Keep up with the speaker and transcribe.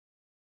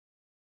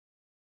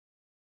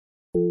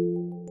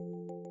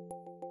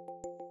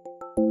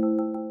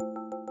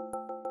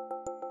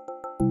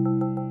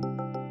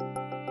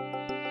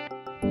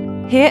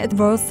Here at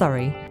Royal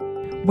Surrey,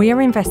 we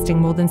are investing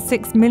more than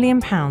 £6 million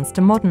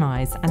to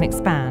modernise and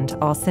expand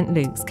our St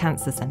Luke's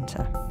Cancer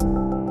Centre.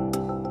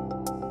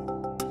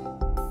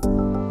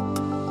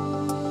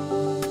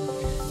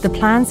 The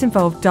plans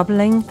involve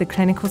doubling the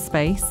clinical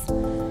space,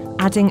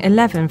 adding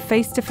 11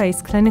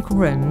 face-to-face clinical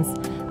rooms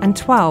and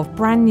 12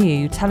 brand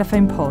new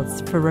telephone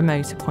pods for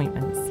remote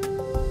appointments.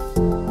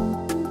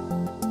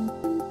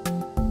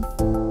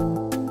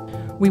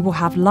 We will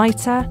have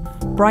lighter,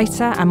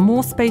 brighter and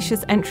more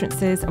spacious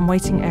entrances and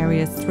waiting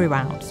areas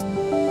throughout.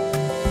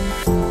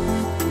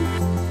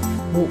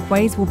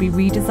 Walkways will be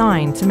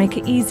redesigned to make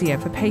it easier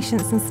for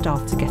patients and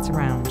staff to get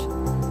around.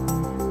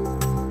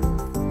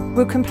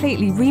 We'll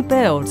completely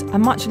rebuild a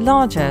much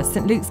larger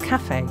St Luke's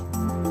Cafe.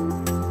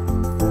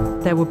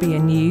 There will be a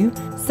new,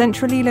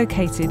 centrally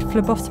located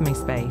phlebotomy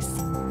space.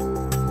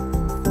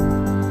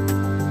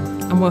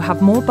 And we'll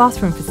have more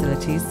bathroom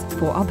facilities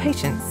for our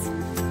patients.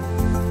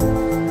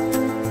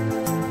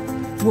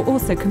 We'll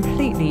also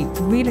completely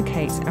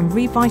relocate and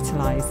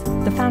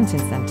revitalise the Fountain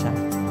Centre.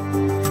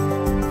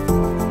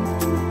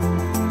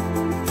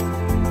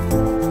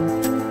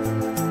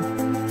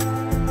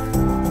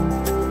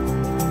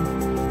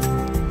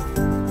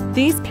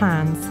 These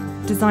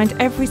plans, designed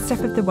every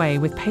step of the way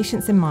with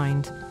patients in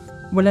mind,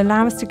 will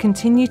allow us to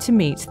continue to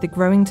meet the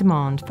growing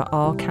demand for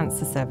our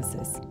cancer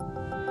services.